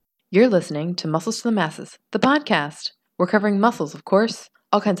You're listening to Muscles to the Masses, the podcast. We're covering muscles, of course,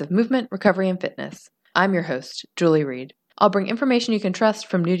 all kinds of movement, recovery, and fitness. I'm your host, Julie Reed. I'll bring information you can trust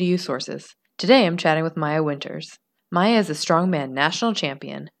from new-to-you sources. Today I'm chatting with Maya Winters. Maya is a strongman national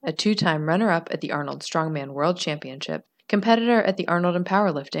champion, a two-time runner-up at the Arnold Strongman World Championship, competitor at the Arnold in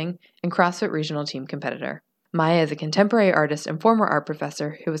Powerlifting, and CrossFit Regional Team competitor. Maya is a contemporary artist and former art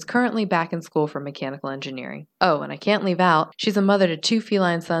professor who is currently back in school for mechanical engineering. Oh, and I can't leave out, she's a mother to 2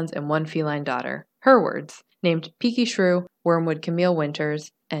 feline sons and 1 feline daughter. Her words, named Peaky Shrew, Wormwood Camille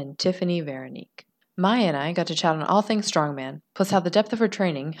Winters, and Tiffany Veronique. Maya and I got to chat on all things strongman, plus how the depth of her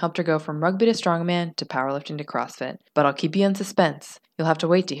training helped her go from rugby to strongman to powerlifting to CrossFit. But I'll keep you in suspense. You'll have to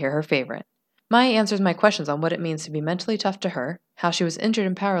wait to hear her favorite. Maya answers my questions on what it means to be mentally tough to her, how she was injured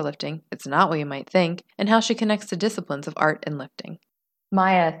in powerlifting, it's not what you might think, and how she connects to disciplines of art and lifting.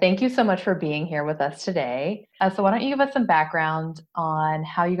 Maya, thank you so much for being here with us today. So why don't you give us some background on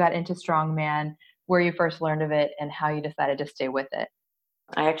how you got into strongman, where you first learned of it, and how you decided to stay with it?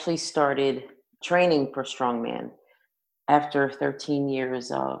 I actually started training for strongman after 13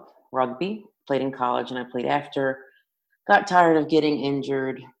 years of rugby. Played in college and I played after. Got tired of getting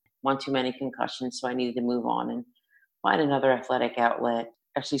injured, one too many concussions, so I needed to move on and find another athletic outlet.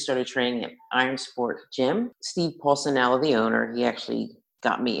 Actually started training at Iron Sport Gym. Steve Paulsonella, the owner, he actually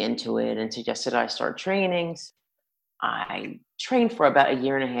got me into it and suggested I start training. I trained for about a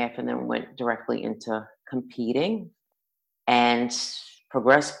year and a half and then went directly into competing and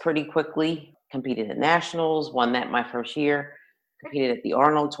progressed pretty quickly. Competed at nationals, won that my first year. Competed at the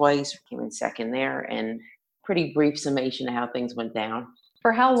Arnold twice, came in second there, and pretty brief summation of how things went down.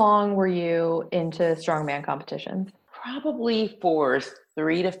 For how long were you into strongman competitions? Probably for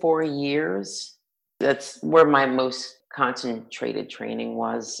 3 to 4 years. That's where my most concentrated training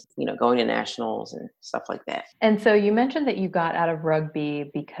was, going to nationals and stuff like that. And so you mentioned that you got out of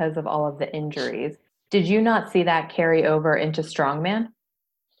rugby because of all of the injuries. Did you not see that carry over into strongman?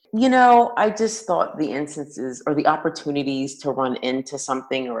 I just thought the instances or the opportunities to run into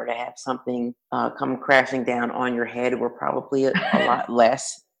something or to have something come crashing down on your head were probably a lot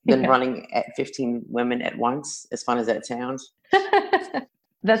less than running at 15 women at once, as fun as that sounds.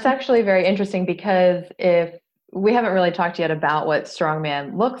 That's actually very interesting because if we haven't really talked yet about what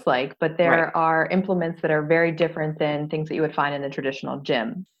strongman looks like, but there are implements that are very different than things that you would find in the traditional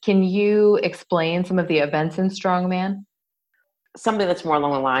gym. Can you explain some of the events in strongman? Something that's more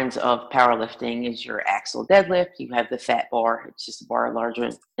along the lines of powerlifting is your axle deadlift. You have the fat bar. It's just a bar larger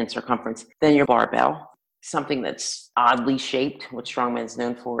in circumference than your barbell. Something that's oddly shaped, what strongman is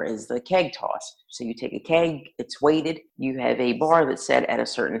known for, is the keg toss. So you take a keg, it's weighted. You have a bar that's set at a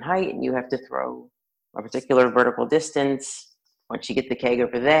certain height, and you have to throw a particular vertical distance. Once you get the keg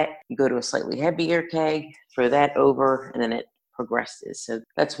over that, you go to a slightly heavier keg, throw that over, and then it progresses. So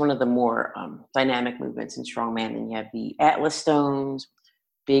that's one of the more dynamic movements in strongman. And you have the Atlas stones,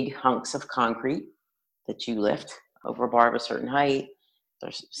 big hunks of concrete that you lift over a bar of a certain height.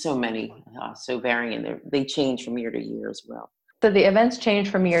 There's so many, so varying, and they change from year to year as well. So the events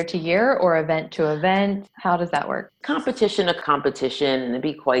change from year to year or event to event? How does that work? Competition to competition, and to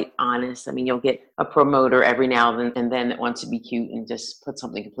be quite honest, you'll get a promoter every now and then that wants to be cute and just put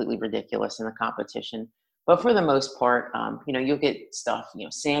something completely ridiculous in the competition. But for the most part, you'll get stuff,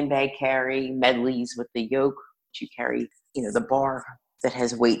 sandbag carry, medleys with the yoke. You carry, the bar that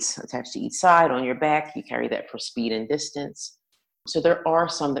has weights attached to each side on your back. You carry that for speed and distance. So there are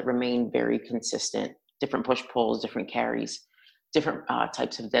some that remain very consistent, different push-pulls, different carries, different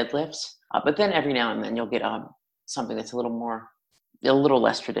types of deadlifts. But then every now and then you'll get something that's a little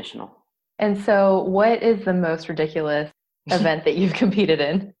less traditional. And so what is the most ridiculous event that you've competed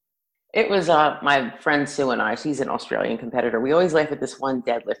in? It was my friend Sue and I. She's an Australian competitor. We always laugh at this one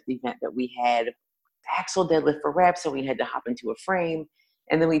deadlift event that we had, axle deadlift for reps, so we had to hop into a frame.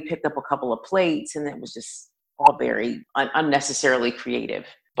 And then we picked up a couple of plates, and it was just all very unnecessarily creative.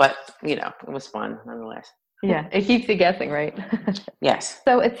 But, it was fun nonetheless. Yeah, it keeps you guessing, right? Yes.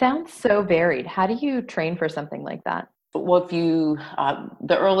 So it sounds so varied. How do you train for something like that? Well, if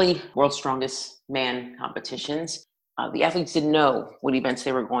the early World's Strongest Man competitions, the athletes didn't know what events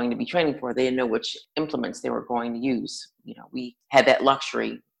they were going to be training for. They didn't know which implements they were going to use. We had that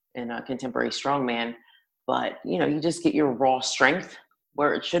luxury in contemporary strongman, but, you just get your raw strength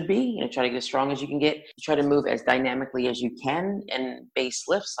where it should be. Try to get as strong as you can get. Try to move as dynamically as you can, and base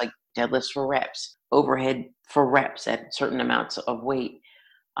lifts like deadlifts for reps, overhead for reps at certain amounts of weight.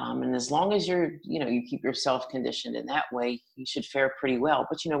 And as long as you keep yourself conditioned in that way, you should fare pretty well.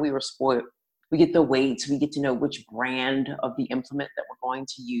 But, we were spoiled We get the weights, we get to know which brand of the implement that we're going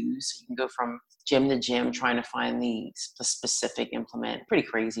to use. You can go from gym to gym trying to find the specific implement. Pretty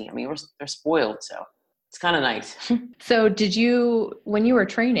crazy. I mean, they're spoiled, so it's kind of nice. So when you were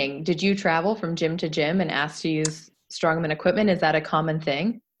training, did you travel from gym to gym and ask to use strongman equipment? Is that a common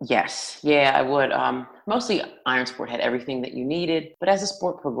thing? Yes, yeah, I would. Mostly Iron Sport had everything that you needed, but as the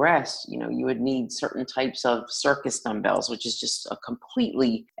sport progressed, you would need certain types of circus dumbbells, which is just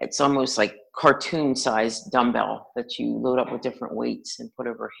it's almost like cartoon-sized dumbbell that you load up with different weights and put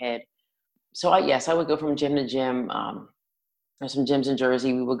overhead. So yes, I would go from gym to gym. There's some gyms in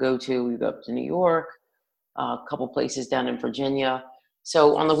Jersey we would go to. We would go up to New York, a couple places down in Virginia.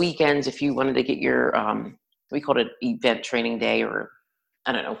 So on the weekends, if you wanted to get your, we called it event training day, or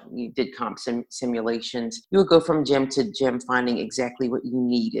I don't know, you did comp simulations, you would go from gym to gym finding exactly what you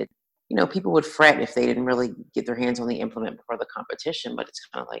needed. People would fret if they didn't really get their hands on the implement before the competition, but it's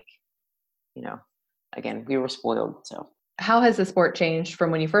kind of like, again, we were spoiled. So how has the sport changed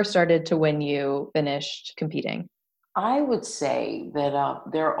from when you first started to when you finished competing? I would say that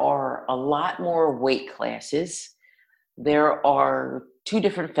there are a lot more weight classes. There are 2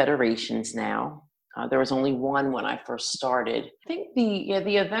 different federations now. There was only one when I first started. I think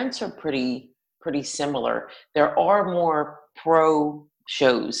the events are pretty similar. There are more pro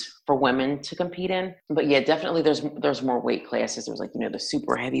shows for women to compete in, but yeah, definitely there's more weight classes. There's like the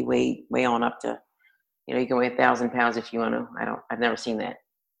super heavyweight, way on up to you can weigh 1,000 pounds if you want to. I've never seen that.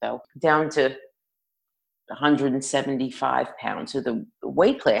 So down to 175 pounds. So the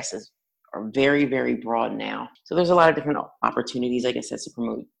weight classes are very, very broad now. So there's a lot of different opportunities, I guess, that's to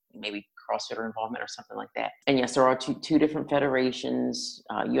promote maybe CrossFitter involvement or something like that. And yes, there are two different federations,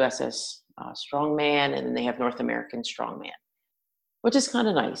 USS Strongman, and then they have North American Strongman, which is kind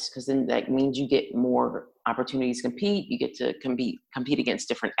of nice because then that means you get more opportunities to compete. You get to compete against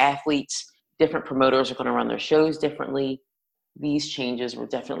different athletes. Different promoters are going to run their shows differently. These changes were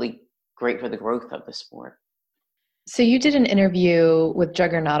definitely great for the growth of the sport. So you did an interview with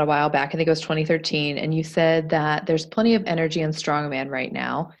Juggernaut a while back, I think it was 2013, and you said that there's plenty of energy in strongman right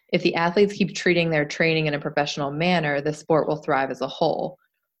now. If the athletes keep treating their training in a professional manner, the sport will thrive as a whole.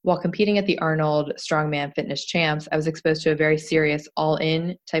 While competing at the Arnold Strongman Fitness Champs, I was exposed to a very serious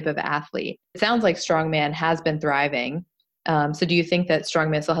all-in type of athlete. It sounds like strongman has been thriving. So do you think that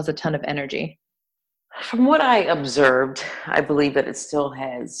strongman still has a ton of energy? From what I observed, I believe that it still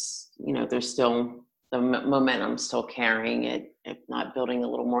has, there's still the momentum still carrying it, if not building a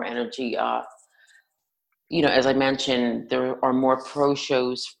little more energy. As I mentioned, there are more pro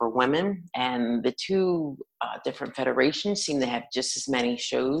shows for women, and the 2 different federations seem to have just as many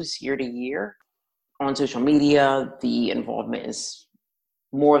shows year to year. On social media, the involvement is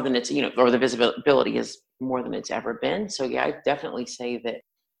more than it's, or the visibility is more than it's ever been. So yeah, I definitely say that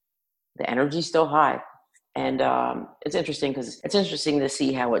the energy's still high. And it's interesting because it's interesting to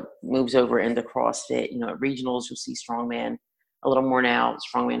see how it moves over into CrossFit. At regionals, you'll see strongman a little more now,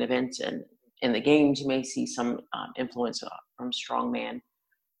 strongman events. And in the games, you may see some influence from strongman,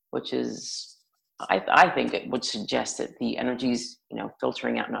 which is, I think it would suggest that the energy's,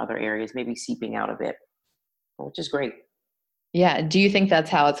 filtering out in other areas, maybe seeping out a bit, which is great. Yeah. Do you think that's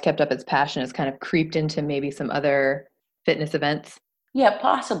how it's kept up its passion? It's kind of creeped into maybe some other fitness events? Yeah,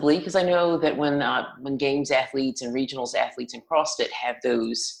 possibly, because I know that when games athletes and regionals athletes in CrossFit have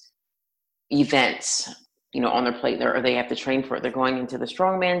those events, on their plate, or they have to train for it, they're going into the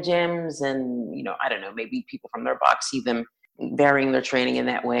strongman gyms, and I don't know, maybe people from their box see them varying their training in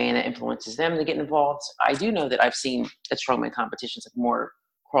that way, and it influences them to get involved. I do know that I've seen at strongman competitions like more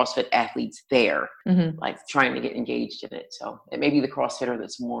CrossFit athletes there, like trying to get engaged in it. So it may be the CrossFitter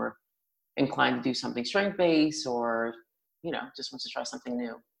that's more inclined to do something strength based, or just wants to try something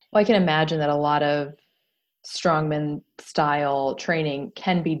new. Well, I can imagine that a lot of strongman style training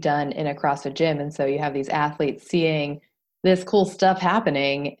can be done in a CrossFit gym. And so you have these athletes seeing this cool stuff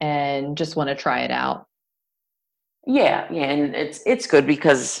happening and just want to try it out. Yeah, and it's good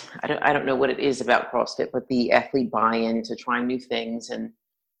because I don't know what it is about CrossFit, but the athlete buy-in to trying new things and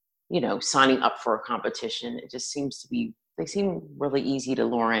signing up for a competition, it just seems to be, they seem really easy to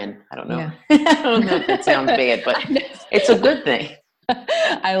lure in. I don't know. Yeah. I don't know if that sounds bad, but it's a good thing.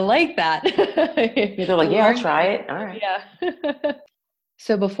 I like that. They're like, yeah, I'll try it. All right. Yeah.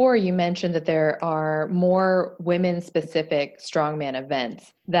 So before you mentioned that there are more women-specific strongman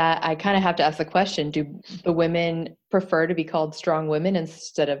events, that I kind of have to ask the question, do the women prefer to be called strong women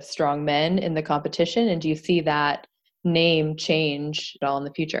instead of strong men in the competition? And do you see that name change at all in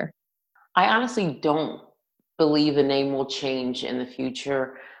the future? I honestly don't believe the name will change in the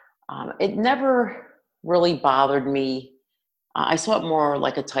future. It never really bothered me. I saw it more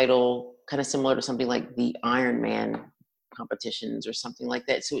like a title kind of similar to something like the Ironman competitions or something like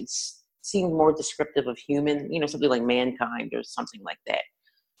that. So it seemed more descriptive of human, something like mankind or something like that.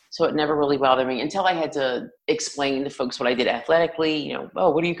 So it never really bothered me until I had to explain to folks what I did athletically. Oh,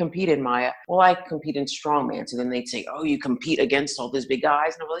 what do you compete in, Maya? Well, I compete in strongman. So then they'd say, oh, you compete against all those big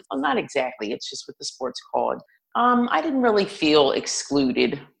guys? And I'm like, well, not exactly. It's just what the sport's called. I didn't really feel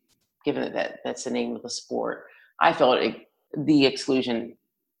excluded, given that that's the name of the sport. I felt the exclusion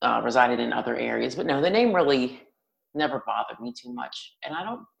resided in other areas. But no, the name really never bothered me too much. And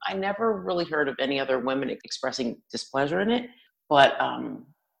I never really heard of any other women expressing displeasure in it. But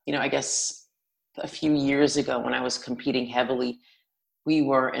I guess a few years ago when I was competing heavily, we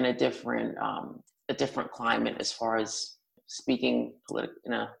were in a different climate as far as speaking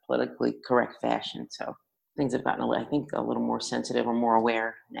in a politically correct fashion. So things have gotten, I think, a little more sensitive or more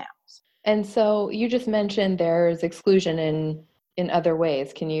aware now. And so you just mentioned there's exclusion in other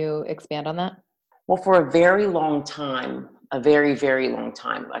ways. Can you expand on that? Well, for a very long time, a very, very long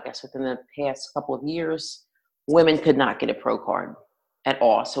time, I guess within the past couple of years, women could not get a pro card at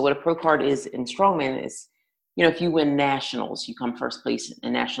all. So what a pro card is in strongman is, if you win nationals, you come first place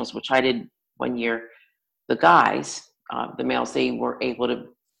in nationals, which I did one year. The guys, the males, they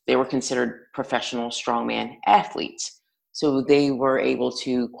were considered professional strongman athletes. So they were able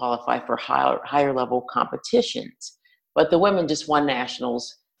to qualify for higher level competitions. But the women just won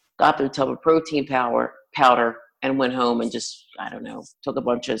nationals, got their tub of protein powder, and went home and just, took a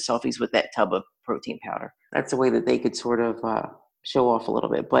bunch of selfies with that tub of protein powder. That's the way that they could sort of show off a little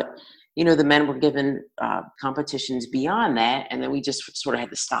bit. But, the men were given competitions beyond that, and then we just sort of had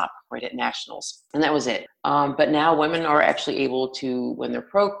to stop right at nationals. And that was it. But now women are actually able to win their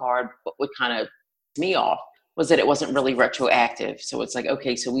pro card. But what kind of me off was that it wasn't really retroactive. So it's like,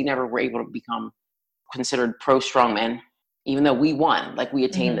 okay, so we never were able to become considered pro strongmen, even though we won. Like we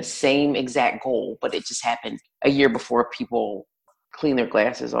attained the same exact goal, but it just happened a year before people clean their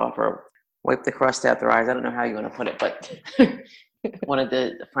glasses off or wipe the crust out their eyes. I don't know how you want to put it, but wanted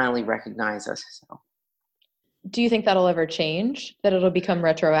to finally recognize us. So. Do you think that'll ever change, that it'll become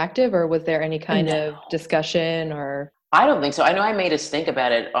retroactive, or was there any kind of discussion or? I don't think so. I know I made us think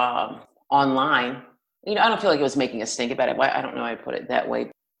about it online. I don't feel like it was making us think about it. I don't know how I put it that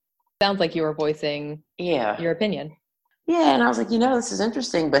way. Sounds like you were voicing your opinion. Yeah, and I was like, this is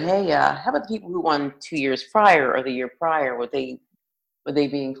interesting, but hey, how about the people who won 2 years prior or the year prior? Would they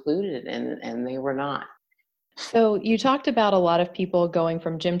be included? And they were not. So you talked about a lot of people going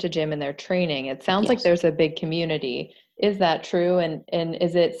from gym to gym in their training. It sounds like there's a big community. Is that true? And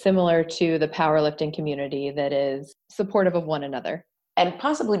is it similar to the powerlifting community that is supportive of one another? And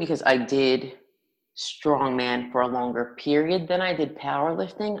possibly because I did strongman for a longer period than I did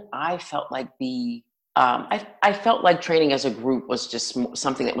powerlifting, I felt like I felt like training as a group was just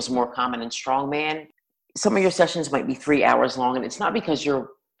something that was more common in strongman. Some of your sessions might be 3 hours long, and it's not because you're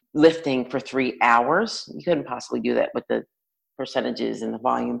lifting for 3 hours. You couldn't possibly do that with the percentages and the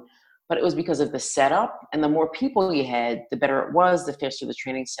volume, but it was because of the setup. And the more people you had, the better it was, the faster the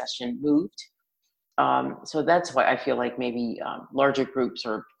training session moved. So that's why I feel like maybe larger groups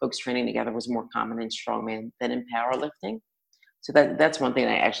or folks training together was more common in strongman than in powerlifting. So that's one thing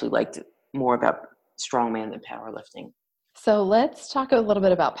I actually liked more about strongman than powerlifting. So let's talk a little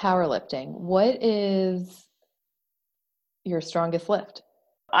bit about powerlifting. What is your strongest lift?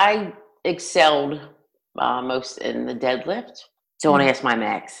 I excelled most in the deadlift. Don't want to ask my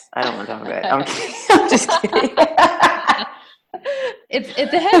max. I don't want to talk about it. I'm just kidding.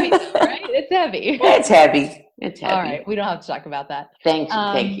 It's a heavy, right? It's heavy. It's heavy. All right, we don't have to talk about that. Thank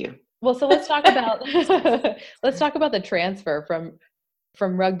you. Well, so let's talk about the transfer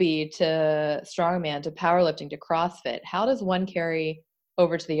from rugby to strongman to powerlifting to CrossFit. How does one carry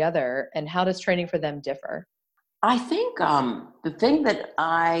over to the other, and how does training for them differ? I think the thing that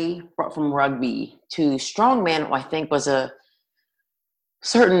I brought from rugby to strongman, I think, was a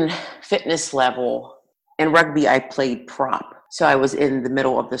certain fitness level. In rugby, I played prop. So I was in the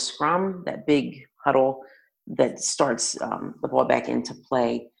middle of the scrum, that big huddle that starts the ball back into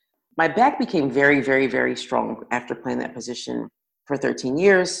play. My back became very, very, very strong after playing that position for 13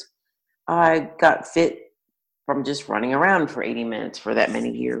 years. I got fit from just running around for 80 minutes for that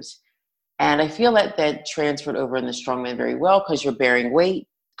many years. And I feel that transferred over in the strongman very well because you're bearing weight,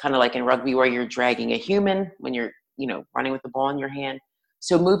 kind of like in rugby where you're dragging a human when you're, running with the ball in your hand.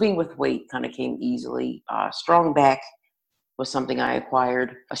 So moving with weight kind of came easily. Strong back was something I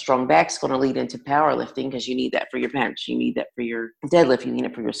acquired. A strong back's going to lead into powerlifting because you need that for your bench. You need that for your deadlift. You need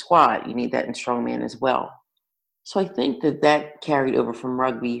it for your squat. You need that in strongman as well. So I think that carried over from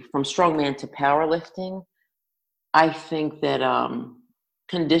rugby, from strongman to powerlifting. I think that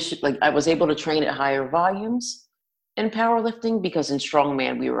condition, like I was able to train at higher volumes in powerlifting, because in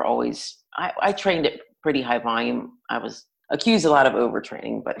strongman we were always, I trained at pretty high volume. I was accused a lot of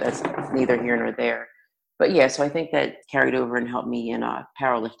overtraining, but that's neither here nor there. But yeah, so I think that carried over and helped me in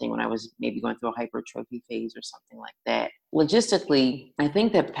powerlifting when I was maybe going through a hypertrophy phase or something like that. Logistically, I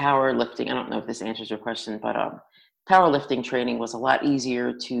think that powerlifting, I don't know if this answers your question, but powerlifting training was a lot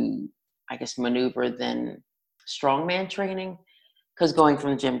easier to, I guess, maneuver than strongman training, because going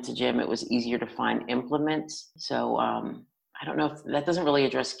from gym to gym, it was easier to find implements. So I don't know if that doesn't really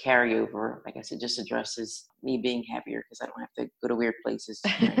address carryover. I guess it just addresses me being happier because I don't have to go to weird places.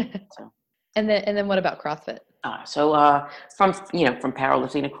 Right? So. And then what about CrossFit? From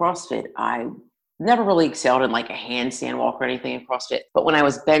powerlifting to CrossFit, I never really excelled in like a handstand walk or anything in CrossFit. But when I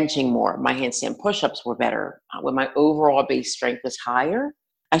was benching more, my handstand push-ups were better. When my overall base strength was higher,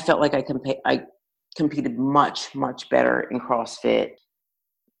 I felt like I competed much, much better in CrossFit.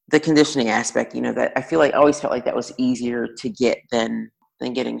 The conditioning aspect, that I feel like I always felt like that was easier to get than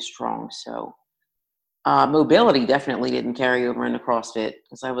getting strong. So mobility definitely didn't carry over into CrossFit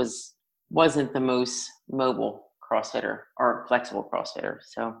because I wasn't the most mobile CrossFitter or flexible CrossFitter.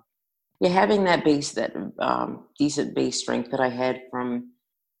 So yeah, having that base, that decent base strength that I had from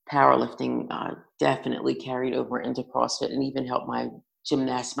powerlifting definitely carried over into CrossFit, and even helped my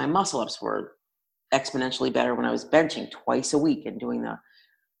gymnastics. My muscle ups were exponentially better when I was benching twice a week and doing the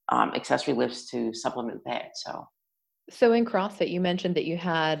accessory lifts to supplement that. So in CrossFit, you mentioned that you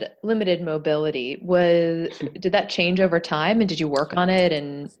had limited mobility. Did that change over time, and did you work on it?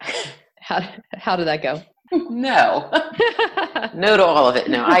 And how did that go? No, no to all of it.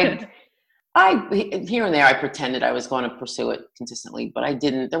 No, I here and there I pretended I was going to pursue it consistently, but I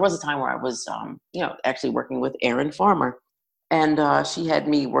didn't. There was a time where I was, actually working with Erin Farmer, and she had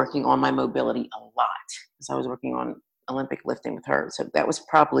me working on my mobility a lot because I was working on Olympic lifting with her. So that was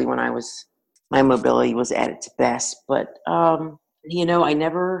probably when my mobility was at its best. But that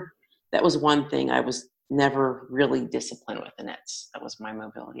was one thing I was never really disciplined with, and that was my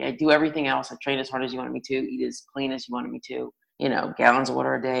mobility. I do everything else. I train as hard as you wanted me to, eat as clean as you wanted me to. Gallons of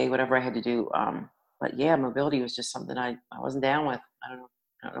water a day, whatever I had to do. But yeah, mobility was just something I wasn't down with. I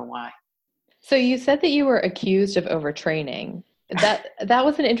don't know why. So you said that you were accused of overtraining. That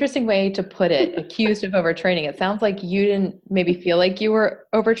was an interesting way to put it, accused of overtraining. It sounds like you didn't maybe feel like you were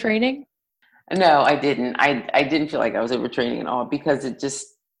overtraining. No, I didn't. I didn't feel like I was overtraining at all, because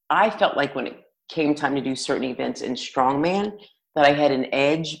I felt like when it came time to do certain events in strongman that I had an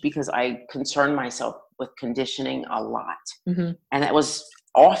edge because I concerned myself with conditioning a lot. Mm-hmm. And that was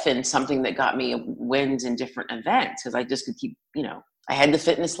often something that got me wins in different events because I just could keep, I had the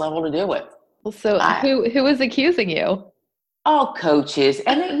fitness level to do it. Well, so who was accusing you? All coaches.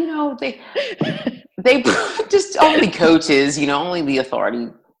 And they just only coaches, only the authority,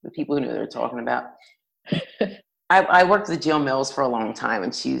 the people who know what they're talking about. I worked with Jill Mills for a long time,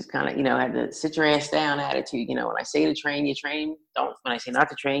 and she's kind of, had the sit your ass down attitude. When I say to train, you train. When I say not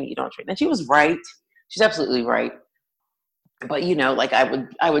to train, you don't train. And she was right. She's absolutely right. But,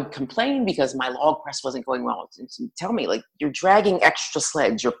 I would complain because my log press wasn't going well. And she'd tell me, like, you're dragging extra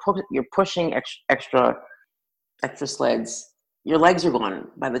sleds. You're pushing extra sleds. Your legs are gone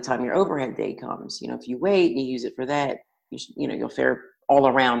by the time your overhead day comes. If you wait and you use it for that, you'll fare all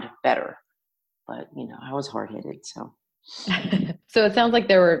around better. But, I was hard-headed, so. So it sounds like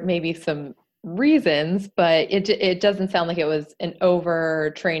there were maybe some reasons, but it doesn't sound like it was an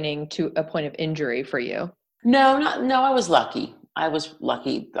overtraining to a point of injury for you. No, I was lucky. Throughout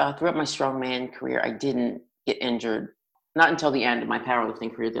my strongman career, I didn't get injured. Not until the end of my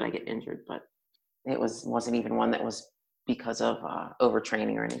powerlifting career did I get injured, but it wasn't even one that was because of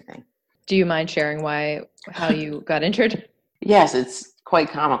overtraining or anything. Do you mind sharing how you got injured? Yes, it's quite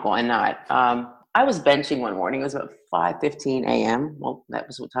comical and not. I was benching one morning. It was about 5:15 a.m. Well, that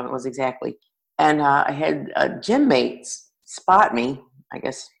was what time it was exactly. And I had gym mates spot me. I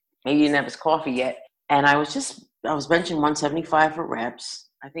guess maybe he didn't have his coffee yet. And I was benching 175 for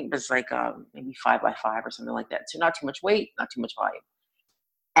reps. I think it was like maybe 5x5 or something like that. So not too much weight, not too much volume.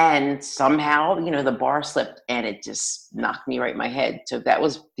 And somehow, the bar slipped and it just knocked me right in my head. So that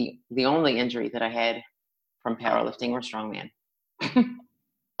was the only injury that I had from powerlifting or strongman.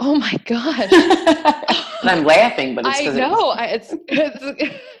 Oh my gosh. And I'm laughing, but it's because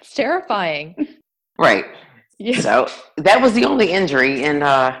it's terrifying. Right. Yeah. So that was the only injury, and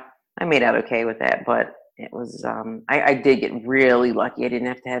I made out okay with that. But it was I did get really lucky. I didn't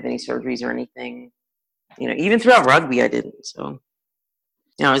have to have any surgeries or anything. Even throughout rugby, I didn't. So,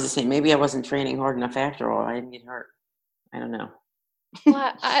 I was just saying maybe I wasn't training hard enough after all. I didn't get hurt. I don't know.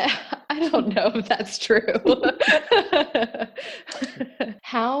 Well, I don't know if that's true.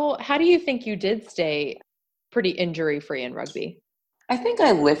 How do you think you did stay pretty injury free in rugby? I think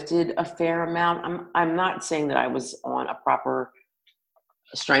I lifted a fair amount. I'm not saying that I was on a proper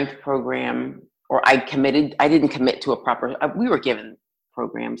strength program or I didn't commit to a proper, we were given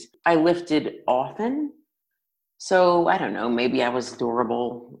programs. I lifted often. So I don't know, maybe I was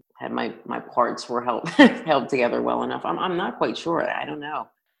durable, had my parts were held held together well enough. I'm not quite sure. I don't know.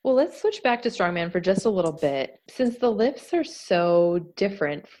 Well, let's switch back to strongman for just a little bit. Since the lifts are so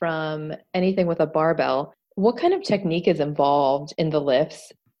different from anything with a barbell, what kind of technique is involved in the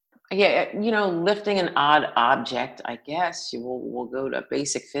lifts? Yeah, lifting an odd object, I guess you will go to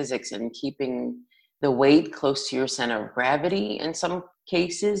basic physics and keeping the weight close to your center of gravity in some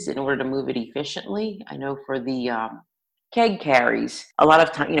cases in order to move it efficiently. I know for the keg carries, a lot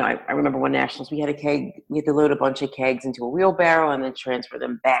of time, I remember one nationals, we had a keg, we had to load a bunch of kegs into a wheelbarrow and then transfer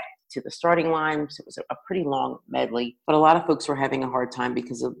them back to the starting line. So it was a pretty long medley, but a lot of folks were having a hard time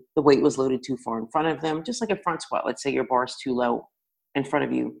because of the weight was loaded too far in front of them, just like a front squat. Let's say your bar's too low in front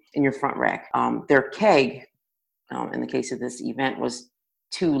of you in your front rack. Their keg, in the case of this event, was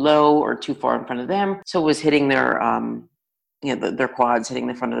too low or too far in front of them. So it was hitting their quads, hitting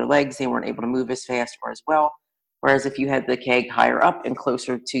the front of their legs. They weren't able to move as fast or as well. Whereas if you had the keg higher up and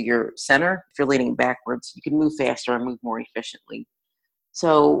closer to your center, if you're leaning backwards, you can move faster and move more efficiently.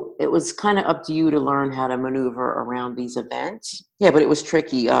 So it was kind of up to you to learn how to maneuver around these events. Yeah, but it was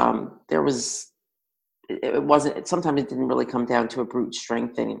tricky. It wasn't, sometimes it didn't really come down to a brute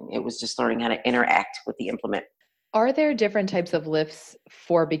strength thing. It was just learning how to interact with the implement. Are there different types of lifts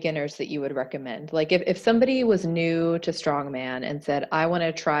for beginners that you would recommend? Like if somebody was new to strongman and said, I want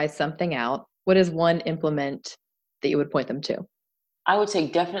to try something out, what is one implement that you would point them to? I would say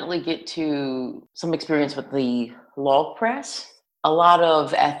definitely get to some experience with the log press. A lot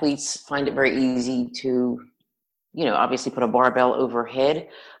of athletes find it very easy to, obviously put a barbell overhead.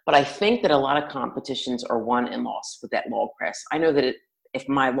 But I think that a lot of competitions are won and lost with that log press. I know that if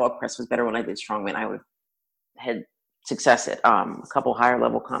my log press was better when I did strongman, I would have had success at a couple higher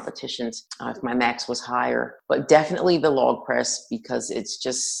level competitions if my max was higher. But definitely the log press, because it's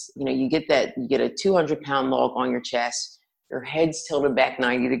just, you get a 200-pound log on your chest. Your head's tilted back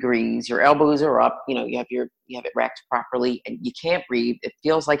 90 degrees. Your elbows are up. You have it racked properly, and you can't breathe. It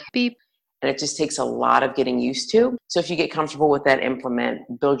feels like beep. And it just takes a lot of getting used to. So if you get comfortable with that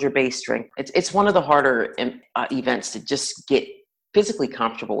implement, build your base strength. It's one of the harder events to just get physically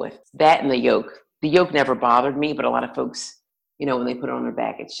comfortable with. That and the yoke. The yoke never bothered me, but a lot of folks, when they put it on their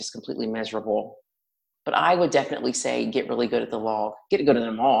back, it's just completely miserable. But I would definitely say get really good at the log. Get good at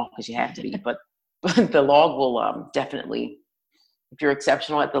them all because you have to be. But the log will definitely, if you're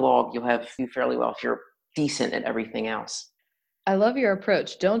exceptional at the log, you'll do fairly well if you're decent at everything else. I love your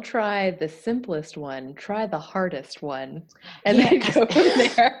approach. Don't try the simplest one, try the hardest one, and then go from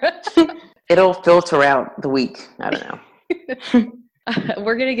there. It'll filter out the weak. I don't know.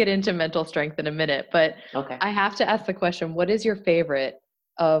 We're going to get into mental strength in a minute, but okay. I have to ask the question, what is your favorite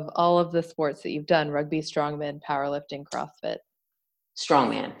of all of the sports that you've done? Rugby, strongman, powerlifting, CrossFit?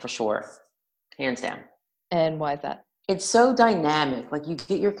 Strongman, for sure. Hands down. And why is that? It's so dynamic. Like you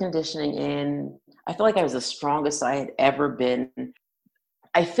get your conditioning in. I feel like I was the strongest I had ever been.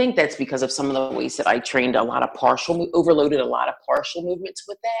 I think that's because of some of the ways that I trained overloaded a lot of partial movements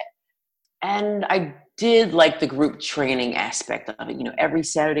with that. And I did like the group training aspect of it. Every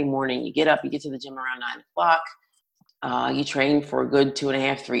Saturday morning you get up, you get to the gym around 9:00. You train for a good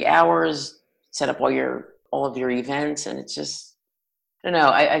 2.5, 3 hours, set up all of your events. And it's just, I don't know.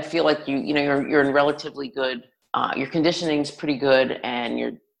 I feel like you're in relatively good, your conditioning's pretty good,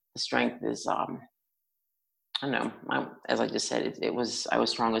 and the strength is, I don't know. As I just said, I was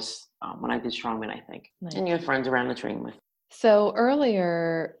strongest when I did strongman, I think. Nice. And you have friends around to train with. So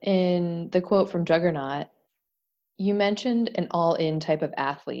earlier in the quote from Juggernaut, you mentioned an all-in type of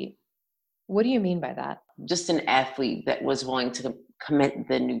athlete. What do you mean by that? Just an athlete that was willing to commit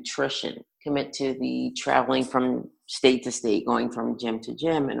the nutrition, commit to the traveling from state to state, going from gym to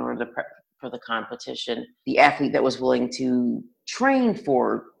gym in order to prep for the competition. The athlete that was willing to train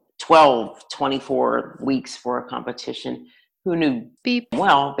for 12, 24 weeks for a competition, who knew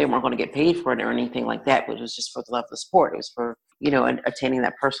well they weren't going to get paid for it or anything like that, but it was just for the love of the sport. It was for, attaining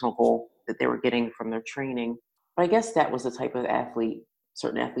that personal goal that they were getting from their training. But I guess that was the type of athlete.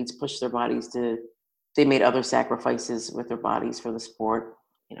 Certain athletes push their bodies they made other sacrifices with their bodies for the sport,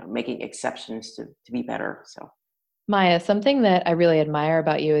 making exceptions to be better. So, Maya, something that I really admire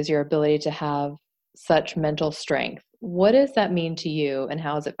about you is your ability to have such mental strength. What does that mean to you, and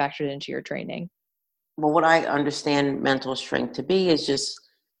how is it factored into your training? Well, what I understand mental strength to be is just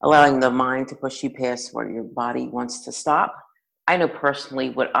allowing the mind to push you past where your body wants to stop. I know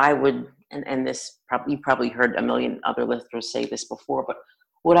personally what I would, and this probably, you probably heard a million other lifters say this before, but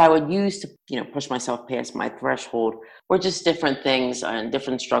what I would use to, push myself past my threshold were just different things and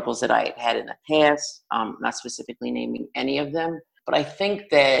different struggles that I had in the past. Not specifically naming any of them, but I think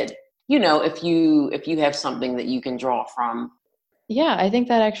that, if you have something that you can draw from. Yeah, I think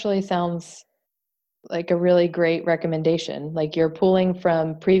that actually sounds like a really great recommendation. Like you're pulling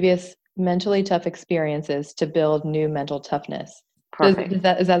from previous mentally tough experiences to build new mental toughness. Perfect.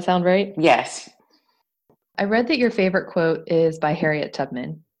 Does that sound right? Yes. I read that your favorite quote is by Harriet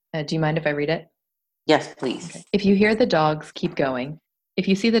Tubman. Do you mind if I read it? Yes, please. Okay. If you hear the dogs, keep going. If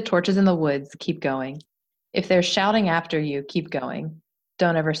you see the torches in the woods, keep going. If they're shouting after you, keep going.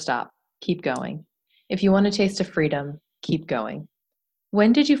 Don't ever stop. Keep going. If you want a taste of freedom, keep going.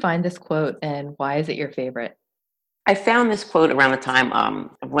 When did you find this quote and why is it your favorite? I found this quote around the time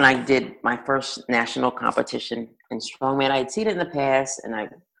when I did my first national competition in strongman. I had seen it in the past, and I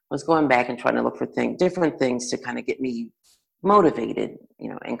was going back and trying to look for different things to kind of get me motivated,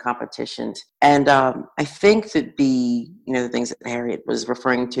 in competitions. And I think that the things that Harriet was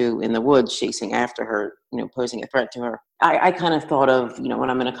referring to in the woods, chasing after her, posing a threat to her. I kind of thought of, when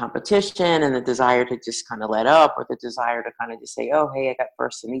I'm in a competition and the desire to just kind of let up, or the desire to kind of just say, oh, hey, I got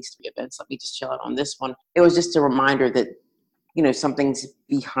first in these 3 events. Let me just chill out on this one. It was just a reminder that, something's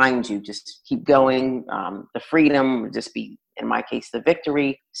behind you. Just keep going. The freedom would just be, in my case, the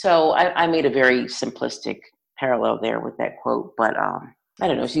victory. So I made a very simplistic parallel there with that quote, but I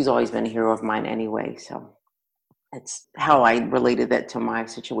don't know, she's always been a hero of mine anyway, so it's how I related that to my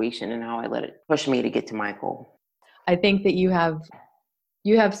situation and how I let it push me to get to my goal. I think that you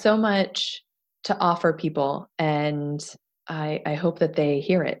have so much to offer people, and I hope that they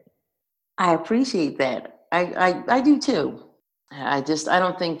hear it. I appreciate that. I do too. I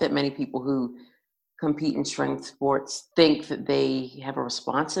don't think that many people who compete in strength sports think that they have a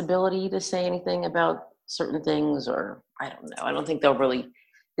responsibility to say anything about certain things, or I don't know. I don't think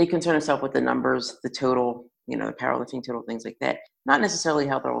they concern themselves with the numbers, the total, the powerlifting total, things like that. Not necessarily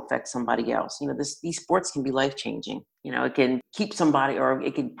how they'll affect somebody else. These sports can be life-changing. It can keep somebody, or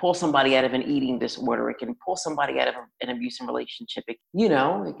it can pull somebody out of an eating disorder. It can pull somebody out of an abusive relationship. It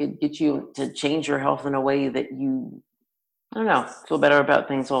could get you to change your health in a way that you, I don't know, feel better about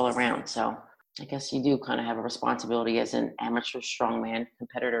things all around. So I guess you do kind of have a responsibility as an amateur strongman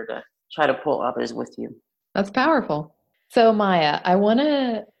competitor to try to pull others with you. That's powerful. So Maya, I want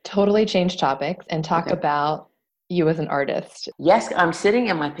to totally change topics and talk about you as an artist. Yes, I'm sitting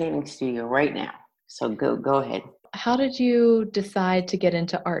in my painting studio right now. So go ahead. How did you decide to get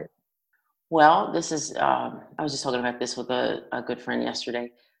into art? Well, this is, I was just talking about this with a good friend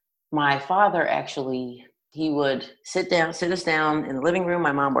yesterday. My father actually, he would sit us down in the living room.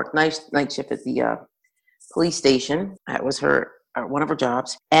 My mom worked night shift at the police station. That was one of her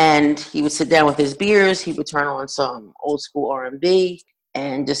jobs. And he would sit down with his beers. He would turn on some old school R&B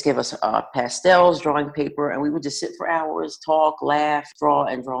and just give us pastels, drawing paper. And we would just sit for hours, talk, laugh, draw,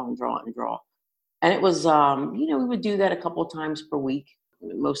 and draw, and draw, and draw. And it was, we would do that a couple of times per week,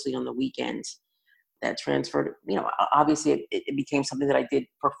 mostly on the weekends. That transferred, obviously it became something that I did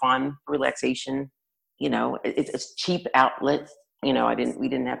for fun, for relaxation. It's a cheap outlet. We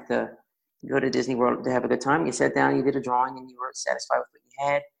didn't have to go to Disney World to have a good time. You sat down, you did a drawing, and you were satisfied with what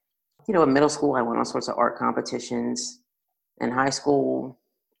you had. In middle school, I went on sorts of art competitions. In high school,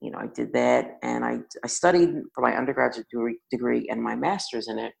 I did that. And I studied for my undergraduate degree and my master's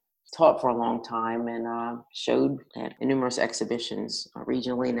in it. Taught for a long time and showed at numerous exhibitions,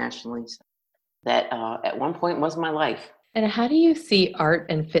 regionally, nationally. That at one point was my life. And how do you see art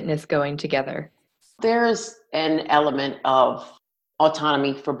and fitness going together? There's an element of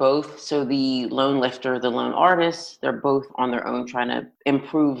autonomy for both. So the lone lifter, the lone artist, they're both on their own trying to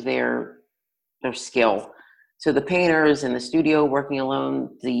improve their skill. So the painter is in the studio working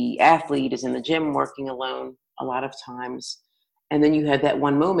alone. The athlete is in the gym working alone a lot of times. And then you have that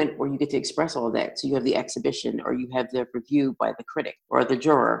one moment where you get to express all of that. So you have the exhibition, or you have the review by the critic or the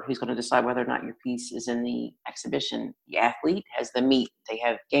juror who's going to decide whether or not your piece is in the exhibition. The athlete has the meet. They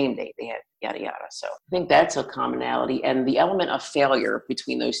have game day. They have yada, yada. So I think that's a commonality. And the element of failure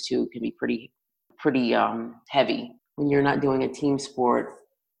between those two can be pretty heavy. When you're not doing a team sport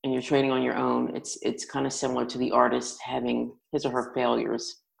and you're training on your own, it's kind of similar to the artist having his or her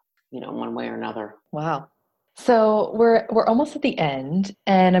failures, one way or another. Wow. So we're almost at the end,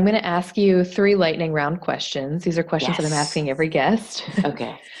 and I'm going to ask you three lightning round questions. These are questions that I'm Yes. asking every guest.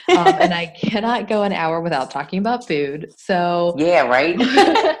 Okay. And I cannot go an hour without talking about food. So, Yeah, right?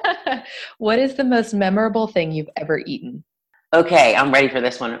 what is the most memorable thing you've ever eaten? Okay, I'm ready for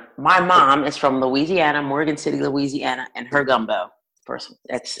this one. My mom is from Louisiana, Morgan City, Louisiana, and her gumbo. First,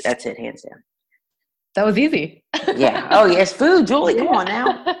 that's it, hands down. That was easy. Yeah. Oh, yes, food, Julie. Come on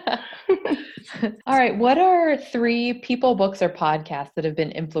now. Yeah. All right. What are three people, books, or podcasts that have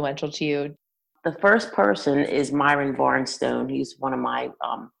been influential to you? The first person is Myron Barnstone. He's one of my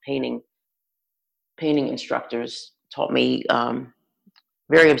painting instructors. Taught me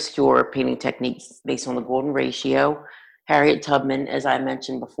very obscure painting techniques based on the golden ratio. Harriet Tubman, as I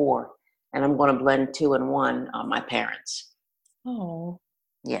mentioned before, and I'm going to blend two and one. My parents. Oh.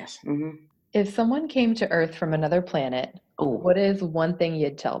 Yes. Mm-hmm. If someone came to Earth from another planet, Oh, what is one thing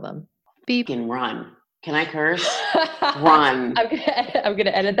you'd tell them? Beep. can run. Can I curse? Run. I'm gonna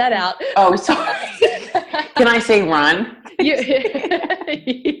edit that out. Oh, sorry. Can I say run? Yes.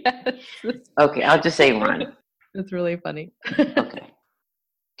 Okay, I'll just say run. That's really funny. Okay.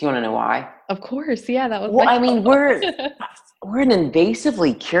 Do you want to know why? Of course, yeah, that was Well, my I mean, thought. we're an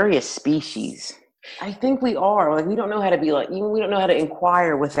invasively curious species. I think we are. Like, we don't know how to be like, even we don't know how to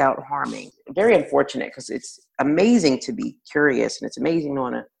inquire without harming. Very unfortunate, because it's amazing to be curious and it's amazing to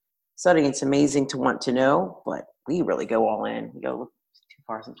want to study. It's amazing to want to know, but we really go all in. We go too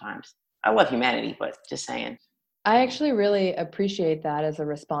far sometimes. I love humanity, but just saying. I actually really appreciate that as a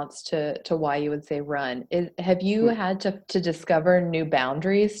response to why you would say run. Have you Hmm. had to discover new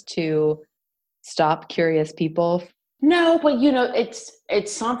boundaries to stop curious people? No, but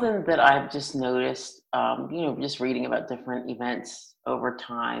it's something that I've just noticed. Just reading about different events over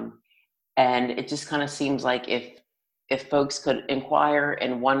time, and it just kind of seems like if folks could inquire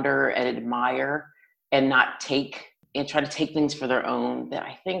and wonder and admire and not take and try to take things for their own, that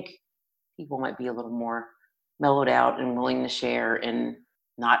I think people might be a little more mellowed out and willing to share and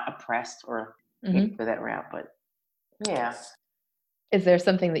not oppressed or maybe Mhm. go that route. But yeah. Is there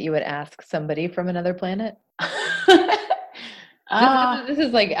something that you would ask somebody from another planet? This, this, Ah. is, this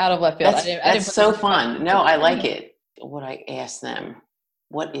is like out of left field. I didn't That's put this so in the fun. No, I like question. it. Would I ask them,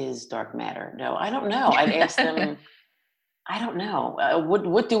 what is dark matter? No, I don't know. I'd ask them, I don't know.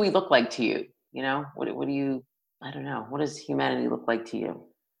 What do we look like to you? What do you? I don't know. What does humanity look like to you?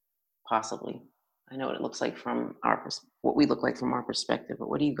 Possibly. I know what it looks like from what we look like from our perspective. But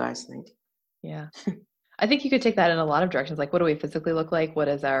what do you guys think? Yeah. I think you could take that in a lot of directions. Like, what do we physically look like? What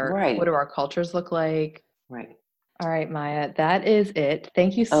Right. do our cultures look like? Right. All right, Maya, that is it.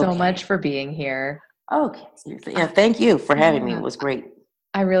 Thank you so much Okay. for being here. Okay. Yeah. Thank you for having me. It Yeah, was great.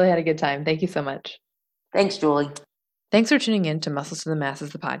 I really had a good time. Thank you so much. Thanks, Julie. Thanks for tuning in to Muscles to the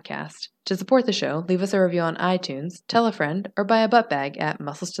Masses, the podcast. To support the show, leave us a review on iTunes, tell a friend, or buy a butt bag at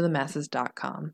musclestothemasses.com.